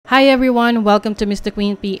Hi everyone, welcome to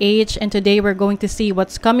MystiQueen PH, and today we're going to see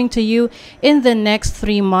what's coming to you in the next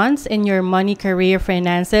 3 months in your money, career,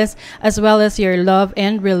 finances, as well as your love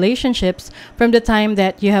and relationships from the time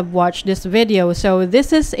that you have watched this video. So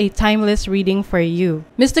this is a timeless reading for you.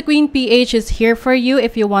 MystiQueen PH is here for you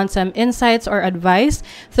if you want some insights or advice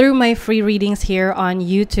through my free readings here on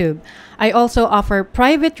YouTube. I also offer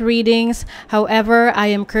private readings. However, I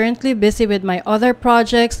am currently busy with my other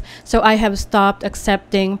projects, so I have stopped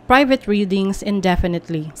accepting private readings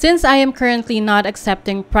indefinitely. Since I am currently not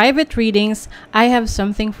accepting private readings, I have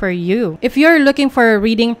something for you. If you're looking for a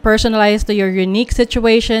reading personalized to your unique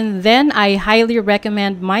situation, then I highly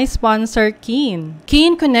recommend my sponsor, Kunin.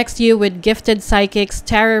 Kunin connects you with gifted psychics,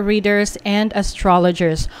 tarot readers, and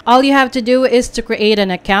astrologers. All you have to do is to create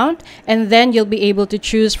an account, and then you'll be able to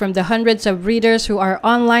choose from the hundreds of readers who are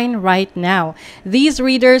online right now. These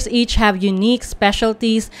readers each have unique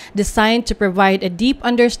specialties designed to provide a deep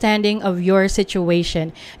understanding of your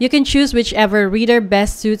situation. You can choose whichever reader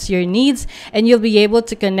best suits your needs, and you'll be able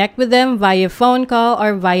to connect with them via phone call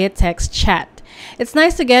or via text chat. It's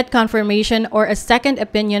nice to get confirmation or a second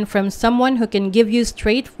opinion from someone who can give you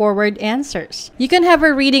straightforward answers. You can have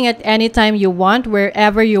a reading at any time you want,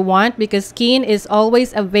 wherever you want, because Kunin is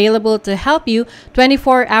always available to help you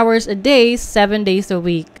 24 hours a day, 7 days a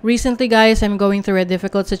week. Recently, guys, I'm going through a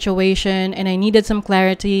difficult situation and I needed some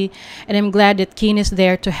clarity, and I'm glad that Kunin is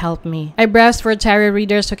there to help me. I browsed for tarot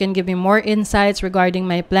readers who can give me more insights regarding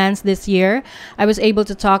my plans this year. I was able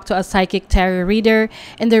to talk to a psychic tarot reader,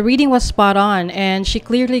 and the reading was spot on, and she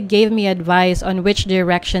clearly gave me advice on which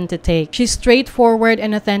direction to take. She's straightforward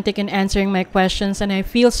and authentic in answering my questions, and I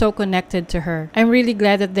feel so connected to her. I'm really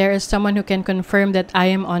glad that there is someone who can confirm that I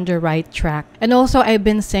am on the right track. And also, I've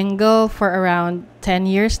been single for around 10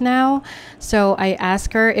 years now, so I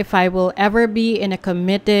asked her if I will ever be in a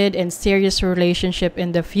committed and serious relationship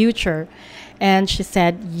in the future. And she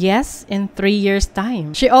said yes in 3 years'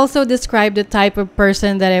 time. She also described the type of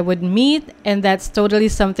person that I would meet, and that's totally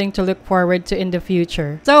something to look forward to in the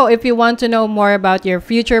future. So if you want to know more about your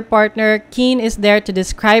future partner, Kunin is there to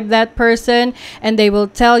describe that person, and they will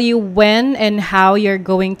tell you when and how you're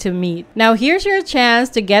going to meet. Now here's your chance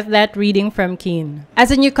to get that reading from Kunin.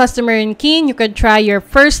 As a new customer in Kunin, you could try your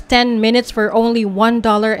first 10 minutes for only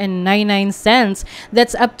 $1.99.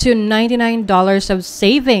 That's up to $99 of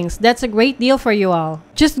savings. That's a great deal for you all.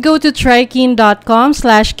 Just go to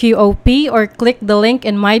trykunin.com/QOP or click the link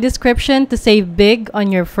in my description to save big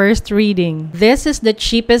on your first reading. This is the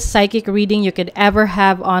cheapest psychic reading you could ever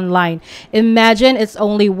have online. Imagine it's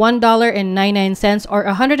only $1.99 or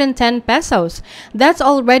 110 pesos. That's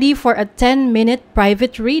already for a 10-minute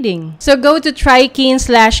private reading. So go to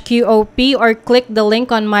trykunin.com/QOP or click the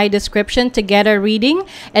link on my description to get a reading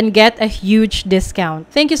and get a huge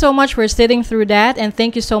discount. Thank you so much for sitting through that, and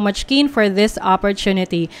thank you so much, Kunin, for this opportunity.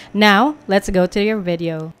 Now, let's go to your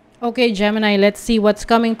video. Okay, Gemini, let's see what's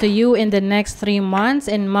coming to you in the next 3 months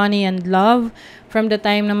in money and love from the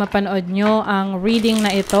time na mapanood nyo ang reading na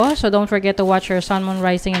ito. So don't forget to watch your Sun, Moon,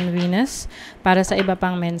 Rising, and Venus. Para sa iba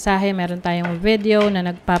pang mensahe, meron tayong video na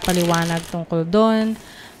nagpapaliwanag tungkol doon.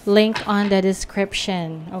 Link on the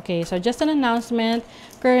description. Okay, so just an announcement.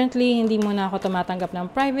 Currently, hindi muna ako tumatanggap ng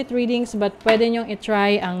private readings, but pwede nyong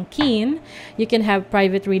itry ang Kunin. You can have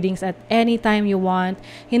private readings at any time you want.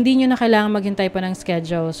 Hindi nyo na kailangan maghintay pa ng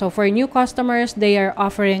schedule. So for new customers, they are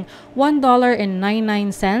offering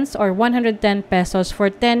 $1.99 or 110 pesos for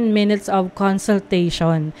 10 minutes of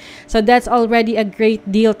consultation. So that's already a great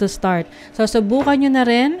deal to start. So subukan nyo na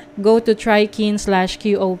rin. Go to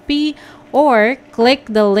trykunin.com/QOP or click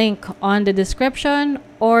the link on the description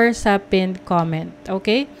or sa pinned comment.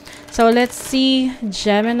 Okay? So let's see,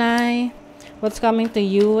 Gemini, what's coming to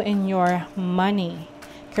you in your money,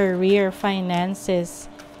 career, finances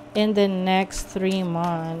in the next 3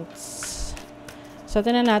 months. So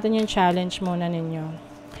tingnan natin yung challenge muna ninyo.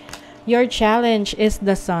 Your challenge is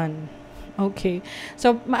the sun. Okay.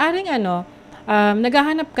 So maaring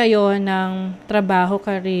naghahanap kayo ng trabaho,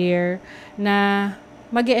 career na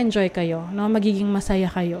mag-e-enjoy kayo, no? Magiging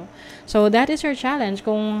masaya kayo. So that is your challenge.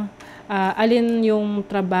 Kung alin yung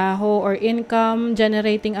trabaho or income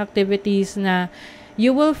generating activities na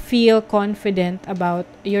you will feel confident about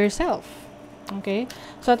yourself. Okay?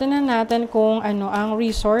 So tingnan natin kung ano ang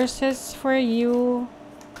resources for you.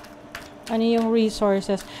 Ano yung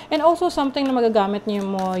resources. And also something na magagamit niyo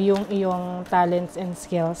mo yung iyong talents and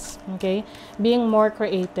skills. Okay? Being more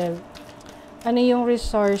creative. Ano yung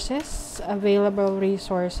resources? Available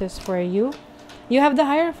resources for you. You have the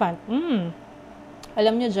Hierophant.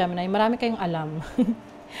 Alam nyo, Gemini, marami kayong alam.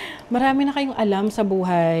 Marami na kayong alam sa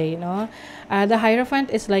buhay, no? The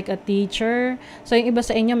Hierophant is like a teacher. So, yung iba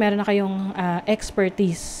sa inyo, meron na kayong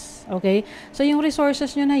expertise. Okay? So, yung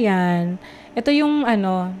resources nyo na yan, ito yung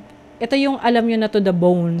alam nyo na to the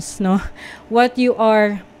bones, no? What you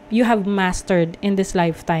have mastered in this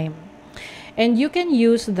lifetime. And you can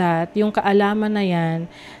use that, yung kaalaman na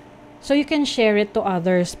yan, so you can share it to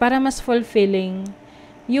others para mas fulfilling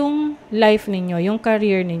yung life ninyo, yung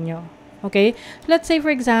career ninyo. Okay? Let's say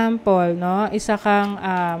for example, no,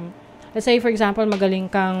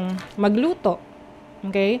 magaling kang magluto.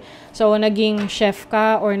 Okay? So, naging chef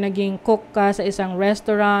ka or naging cook ka sa isang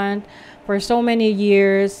restaurant for so many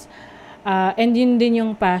years, and yun din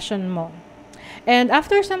yung passion mo. And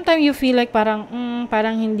after some time, you feel like parang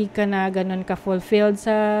hindi ka na ganun ka-fulfilled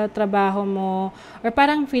sa trabaho mo, or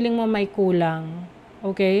parang feeling mo may kulang.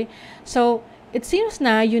 Okay? So, it seems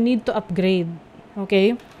na you need to upgrade.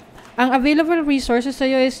 Okay? Ang available resources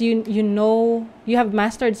sa'yo is you have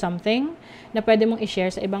mastered something na pwede mong i-share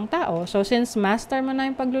sa ibang tao. So, since master mo na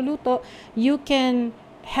yung pagluluto, you can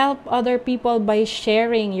help other people by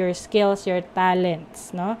sharing your skills, your talents,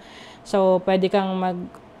 no? So, pwede kang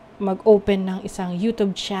mag-open ng isang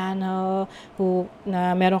YouTube channel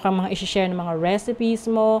na meron kang mga i-share ng mga recipes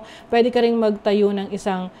mo. Pwede ka ring magtayo ng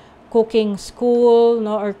isang cooking school,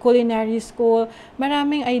 no, or culinary school.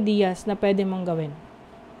 Maraming ideas na pwede mong gawin.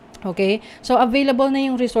 Okay? So, available na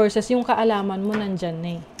yung resources, yung kaalaman mo nandyan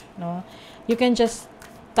na no? You can just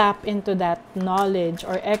tap into that knowledge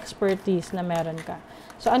or expertise na meron ka.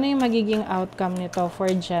 So, ano yung magiging outcome nito for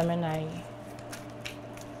Gemini?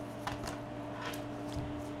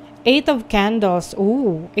 Eight of Candles.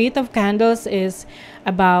 Ooh, Eight of Candles is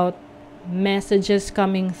about messages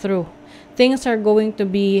coming through. Things are going to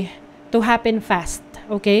happen fast.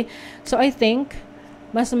 Okay? So, I think,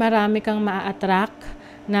 mas marami kang ma-attract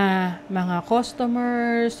na mga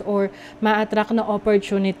customers or ma-attract na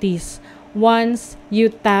opportunities once you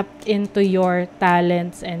tap into your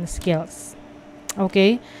talents and skills.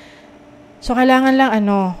 Okay? So, kailangan lang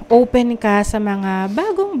open ka sa mga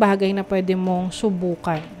bagong bagay na pwede mong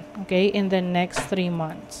subukan. Okay? In the next 3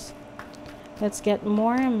 months. Let's get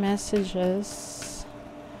more messages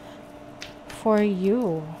for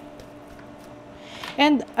you.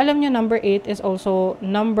 And alam nyo, number 8 is also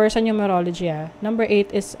number sa numerology. Number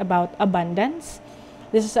 8 is about abundance.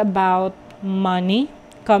 This is about money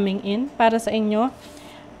coming in para sa inyo.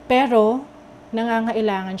 Pero,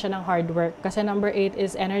 nangangailangan siya ng hard work. Kasi number 8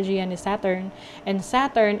 is energy ni Saturn. And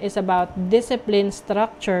Saturn is about discipline,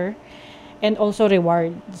 structure, and also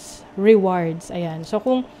rewards. Rewards, ayan. So,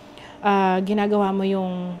 kung ginagawa mo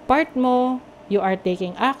yung part mo, you are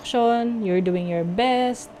taking action, you're doing your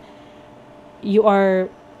best, you are,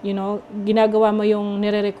 ginagawa mo yung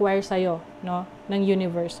nire-require sa'yo, no, ng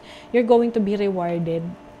universe, you're going to be rewarded.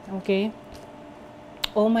 Okay?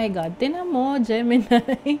 Oh my God. Tingnan mo,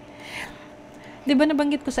 Gemini. Diba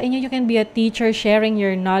nabanggit ko sa inyo, you can be a teacher sharing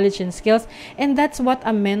your knowledge and skills, and that's what a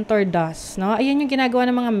mentor does, no? Ayan yung ginagawa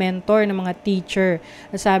ng mga mentor, ng mga teacher.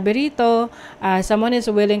 Sabi rito, someone is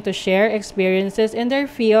willing to share experiences in their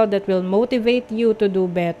field that will motivate you to do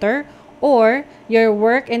better, or your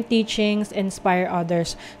work and teachings inspire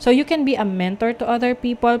others. So, you can be a mentor to other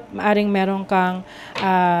people. Maaring meron kang,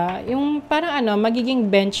 yung parang magiging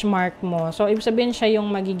benchmark mo. So, ibig sabihin siya yung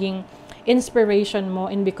magiging inspiration mo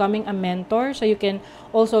in becoming a mentor. So, you can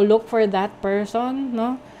also look for that person,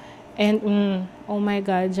 no? And, oh my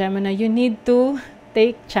God, Gemini, you need to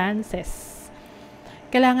take chances.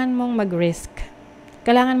 Kailangan mong mag-risk.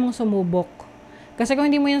 Kailangan mong sumubok. Kasi kung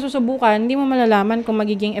hindi mo yan susubukan, hindi mo malalaman kung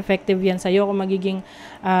magiging effective yan sa'yo, kung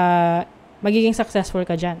magiging successful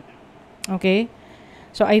ka dyan. Okay?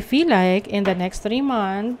 So, I feel like in the next 3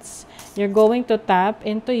 months, you're going to tap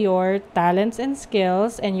into your talents and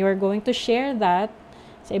skills, and you're going to share that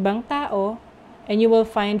sa ibang tao, and you will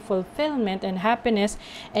find fulfillment and happiness,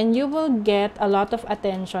 and you will get a lot of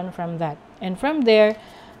attention from that. And from there,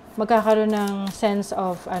 magkakaroon ng sense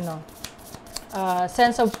of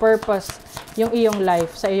purpose yung iyong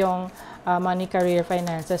life sa iyong money, career,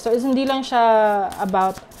 finances. So, hindi lang siya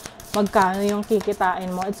about magkano yung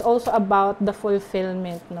kikitain mo. It's also about the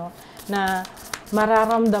fulfillment, no? Na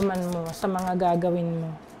mararamdaman mo sa mga gagawin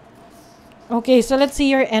mo. Okay, so let's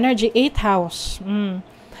see your energy. 8th house.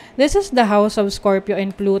 This is the house of Scorpio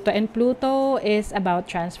and Pluto. And Pluto is about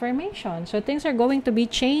transformation. So, things are going to be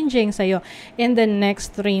changing sa'yo in the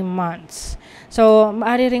next 3 months. So,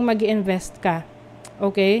 maaari ring mag-i-invest ka.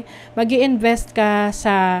 Okay? Mag-i-invest ka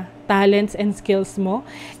sa talents and skills mo.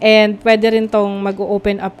 And pwede rin tong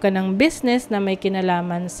mag-open up ka ng business na may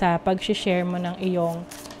kinalaman sa pag-share mo ng iyong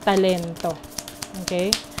talento.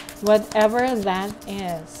 Okay? Whatever that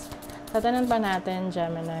is. Tatanan pa natin,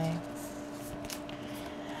 Gemini.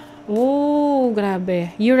 Ooh,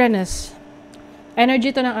 grabe. Uranus.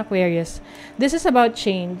 Energy to ng Aquarius. This is about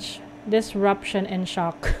change, disruption, and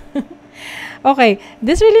shock. Okay,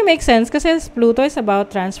 this really makes sense kasi Pluto is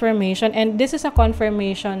about transformation and this is a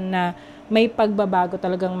confirmation na may pagbabago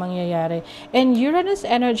talagang mangyayari. And Uranus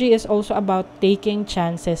energy is also about taking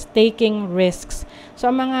chances, taking risks.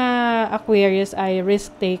 So, ang mga Aquarius ay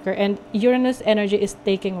risk taker and Uranus energy is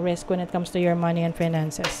taking risk when it comes to your money and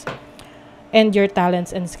finances and your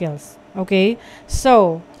talents and skills. Okay?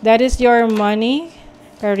 So, that is your money,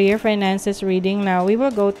 career, finances reading. Now, we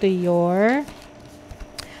will go to your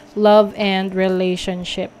love and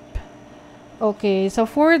relationship. Okay, so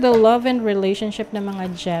for the love and relationship ng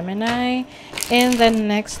mga Gemini in the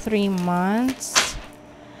next 3 months,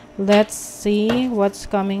 let's see what's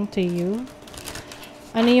coming to you.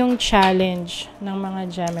 Ano yung challenge ng mga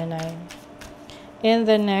Gemini in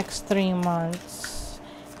the next 3 months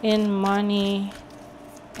in money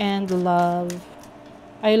and love?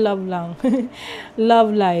 I love lang.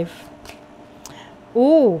 Love life.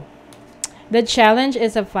 Ooh. The challenge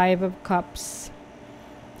is a 5 of Cups.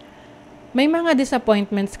 May mga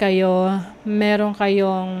disappointments kayo. Meron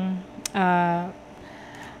kayong,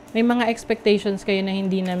 may mga expectations kayo na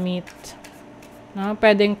hindi na-meet. No?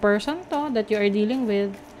 Pwedeng person to that you are dealing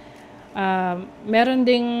with. Meron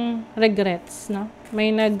ding regrets. No?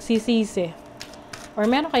 May nagsisisi. Or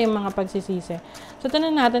meron kayong mga pagsisisi. So,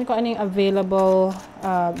 tanong natin kung ano yung available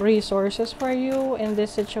resources for you in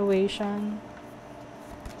this situation.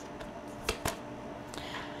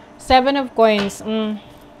 7 of Coins.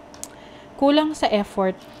 Kulang sa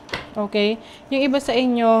effort. Okay? Yung iba sa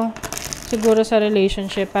inyo, siguro sa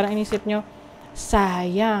relationship, parang inisip nyo,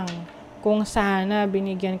 sayang. Kung sana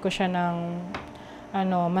binigyan ko siya ng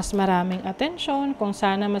mas maraming attention, kung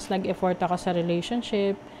sana mas nag-effort ako sa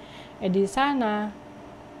relationship, edi sana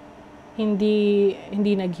hindi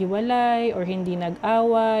naghiwalay or hindi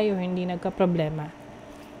nag-away or hindi nagka-problema.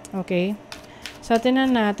 Okay? So,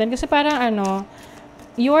 tinan natin. Kasi parang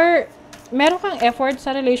meron kang effort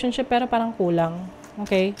sa relationship pero parang kulang.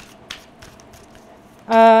 Okay?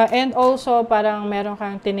 And also, parang meron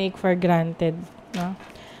kang tinake for granted. No?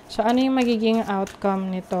 So, ano yung magiging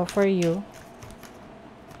outcome nito for you?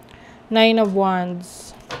 9 of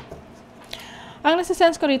Wands. Ang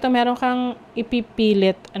nasa-sense ko rito, meron kang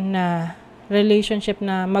ipipilit na relationship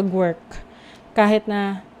na mag-work kahit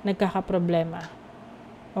na nagkakaproblema.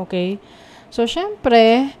 Okay? So,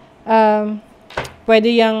 syempre, pwede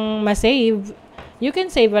yang ma-save. You can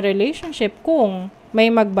save a relationship kung may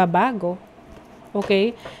magbabago.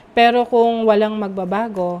 Okay? Pero kung walang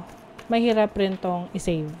magbabago, mahirap rin tong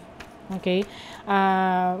i-save. Okay?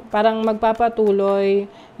 Parang magpapatuloy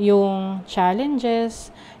yung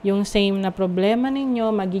challenges, yung same na problema ninyo,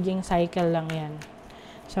 magiging cycle lang yan.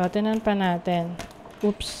 So, tinan pa natin.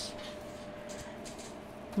 Oops.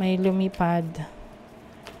 May lumipad.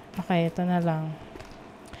 Okay, ito na lang.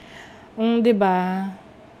 Diba?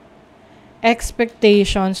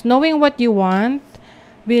 Expectations. Knowing what you want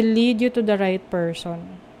will lead you to the right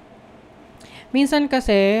person. Minsan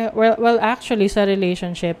kasi, well actually sa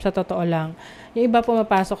relationship, sa totoo lang, yung iba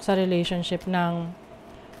pumapasok sa relationship ng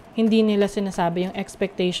hindi nila sinasabi yung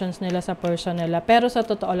expectations nila sa person nila. Pero sa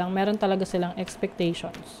totoo lang, meron talaga silang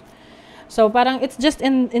expectations. So, parang it's just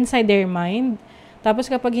inside their mind. Tapos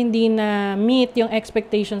kapag hindi na meet yung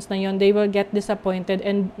expectations na yun, they will get disappointed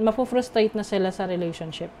and mapufrustrate na sila sa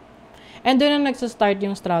relationship. And doon na nagsastart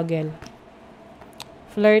yung struggle.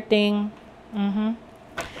 Flirting.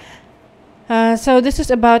 So, this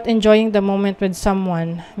is about enjoying the moment with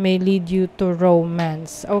someone may lead you to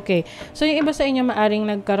romance. Okay. So, yung iba sa inyo, maaring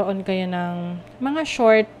nagkaroon kayo ng mga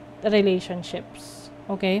short relationships.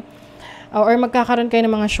 Okay? Or magkakaroon kayo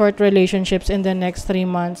ng mga short relationships in the next 3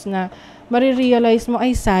 months na marirealize mo,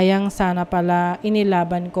 ay sayang, sana pala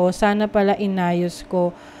inilaban ko, sana pala inayos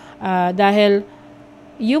ko. Dahil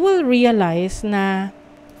you will realize na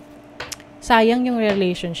sayang yung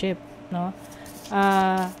relationship. No?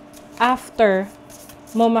 After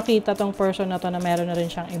mo makita tong person na to na meron na rin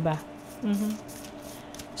siyang iba.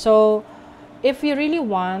 So, if you really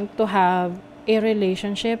want to have a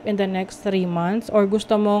relationship in the next 3 months or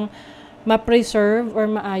gusto mong ma-preserve or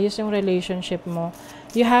maayos yung relationship mo,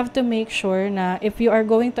 you have to make sure na if you are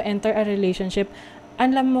going to enter a relationship,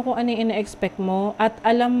 alam mo kung ano yung ina-expect mo at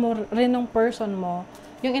alam mo rin ng person mo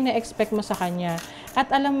yung ina-expect mo sa kanya at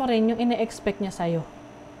alam mo rin yung ina-expect niya sa'yo.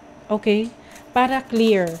 Okay? Para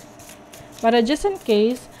clear. Para just in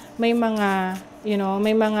case, may mga,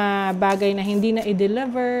 may mga bagay na hindi na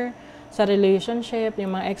i-deliver, sa relationship,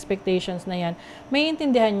 yung mga expectations na yan, may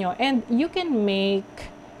intindihan nyo. And you can make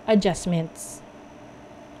adjustments.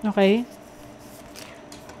 Okay?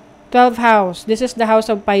 12th house. This is the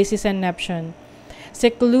house of Pisces and Neptune.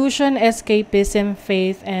 Seclusion, escapism,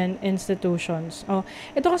 faith, and institutions. Oh,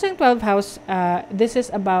 ito kasi yung 12th house, this is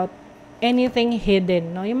about anything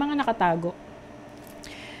hidden, no? Yung mga nakatago.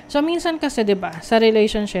 So, minsan kasi, di ba, sa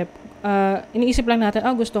relationship, iniisip lang natin,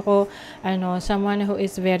 gusto ko, someone who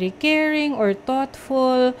is very caring or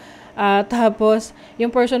thoughtful. Tapos, yung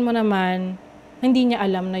person mo naman, hindi niya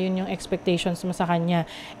alam na yun yung expectations mo sa kanya.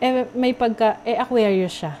 May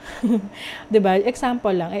Aquarius siya. 'Di ba?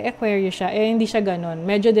 Example lang, Aquarius siya. Hindi siya ganon.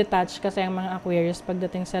 Medyo detached kasi ang mga Aquarius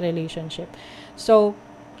pagdating sa relationship. So,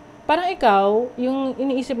 parang ikaw, yung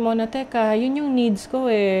iniisip mo na, teka, yun yung needs ko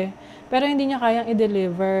pero hindi niya kayang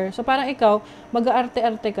i-deliver. So, parang ikaw,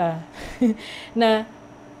 mag-aarte-arte ka na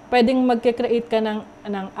pwedeng mag-create ka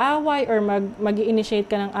ng away or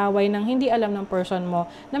mag-initiate ka ng away nang hindi alam ng person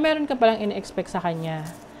mo na meron ka palang in-expect sa kanya.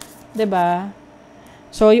 'Di ba?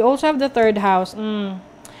 So, you also have the third house.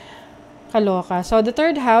 Kaloka. So, the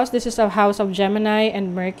third house, this is a house of Gemini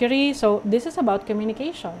and Mercury. So, this is about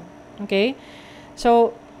communication. Okay?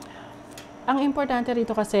 So, ang importante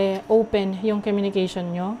rito kasi open yung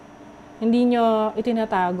communication nyo. Hindi nyo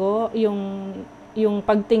itinatago yung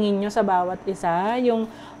pagtingin nyo sa bawat isa,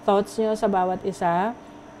 yung thoughts nyo sa bawat isa.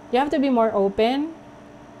 You have to be more open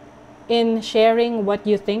in sharing what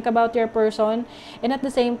you think about your person, and at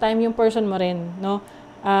the same time, yung person mo rin, no?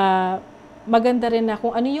 Maganda rin na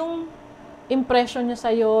kung ano yung impression niya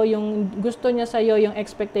sa'yo, yung gusto niya sa'yo, yung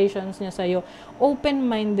expectations niya sa'yo,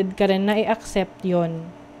 open-minded ka rin na i-accept yon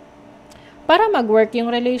para mag-work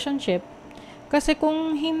yung relationship. Kasi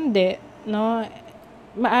kung hindi, no,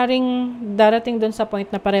 maaring darating dun sa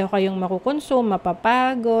point na pareho kayong makukonsume,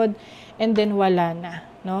 mapapagod, and then wala na,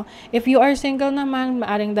 no? If you are single naman,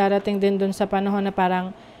 maaring darating din dun sa panahon na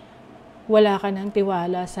parang wala ka ng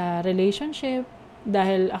tiwala sa relationship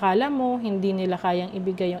dahil akala mo hindi nila kayang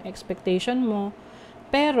ibigay yung expectation mo.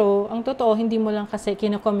 Pero, ang totoo, hindi mo lang kasi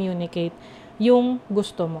kino-communicate yung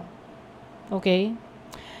gusto mo. Okay?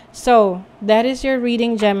 So, that is your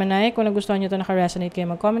reading, Gemini. Kung nagustuhan nyo ito, naka-resonate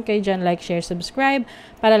kayo, mag-comment kayo dyan, like, share, subscribe,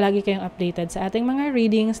 para lagi kayong updated sa ating mga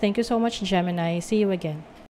readings. Thank you so much, Gemini. See you again.